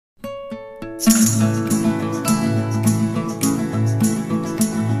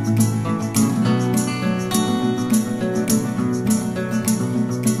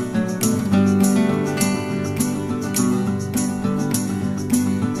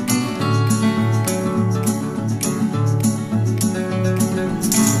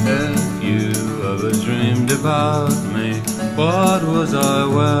Dreamed about me. What was I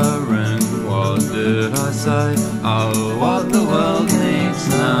wearing? What did I say? Oh, what the world needs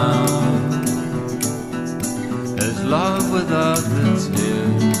now is love without the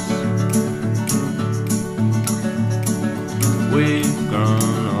tears. We've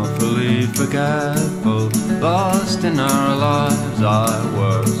grown awfully forgetful, lost in our lives. I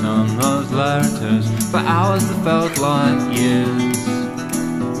worked on those letters for hours that felt like years.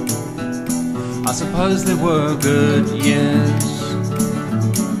 I suppose they were good years.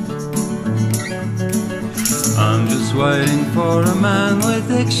 I'm just waiting for a man with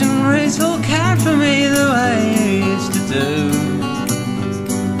dictionaries who'll care for me the way he used to do,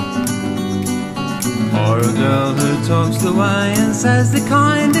 or a girl who talks the way and says the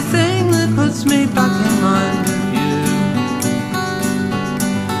kind of thing that puts me back in mind of you.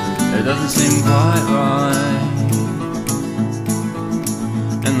 It doesn't seem quite right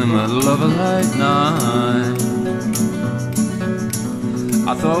in the middle of a late night.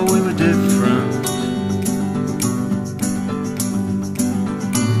 I thought we were different.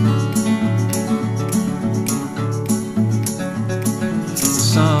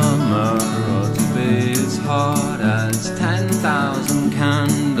 Summer ought to be as hot as 10,000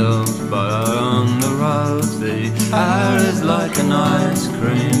 candles, but out on the roads the air is like an ice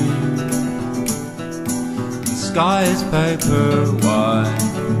cream. The sky is paper white.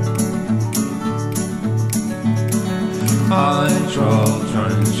 I troll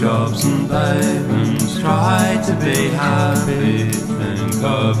train shops and pavements, try to be happy, think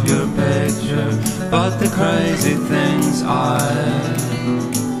of your picture, but the crazy things I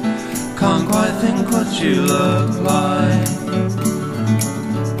can't quite think what you look like.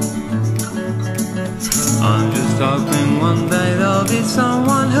 I'm just hoping one day there'll be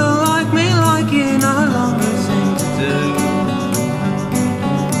someone who'll like me like you no longer seem to do,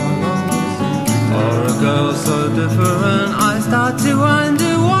 or a girl so different I start to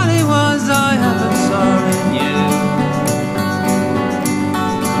wonder what it was I ever saw in you.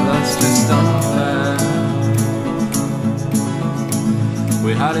 That's just unfair.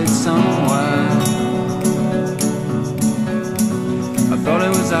 We had it somewhere. I thought it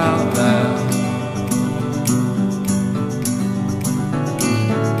was out there.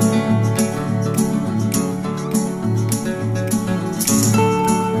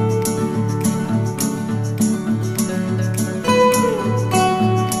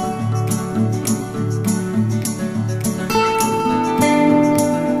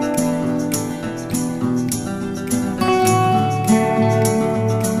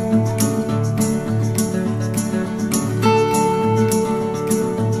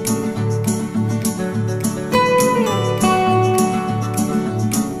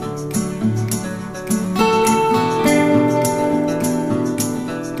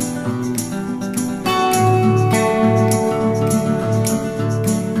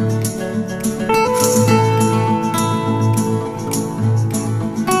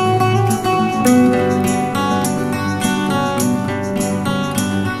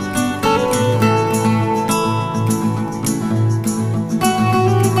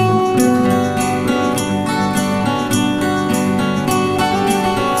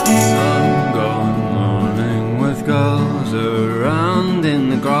 Around in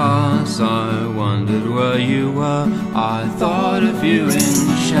the grass, I wondered where you were. I thought of you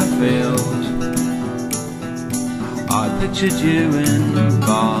in Sheffield, I pictured you in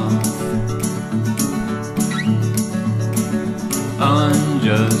Bath. I'm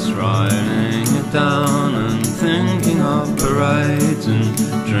just writing it down and thinking of parades and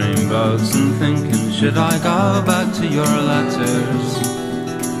dreamboats and thinking, should I go back to your letters?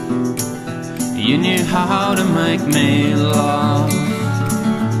 You knew how to make me laugh.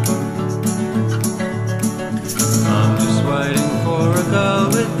 I'm just waiting for a girl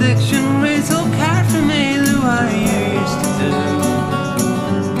with dictionaries who'll care for me the way you used to do,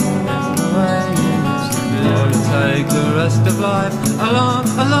 the way you used to do. Or to take the rest of life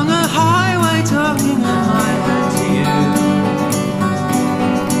along a highway talking in my head to you.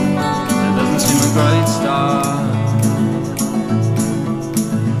 It doesn't seem a great start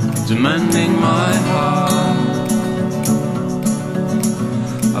to mending my heart.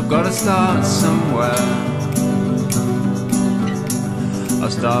 I've got to start somewhere. I'll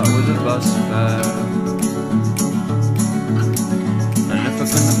start with a bus fare, and if I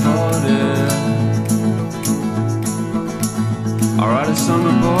can afford it,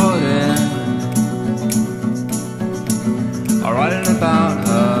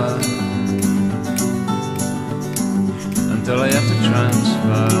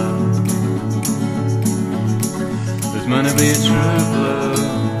 transfer. There's meant to be a true blue.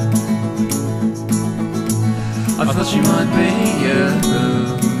 I thought she might be you.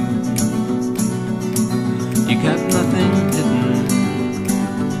 You kept nothing hidden.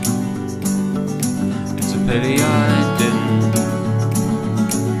 It's a pity I didn't.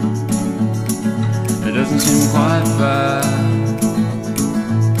 It doesn't seem quite fair.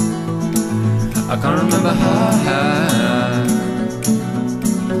 I can't remember her hair.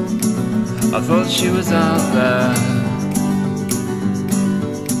 I thought she was out there.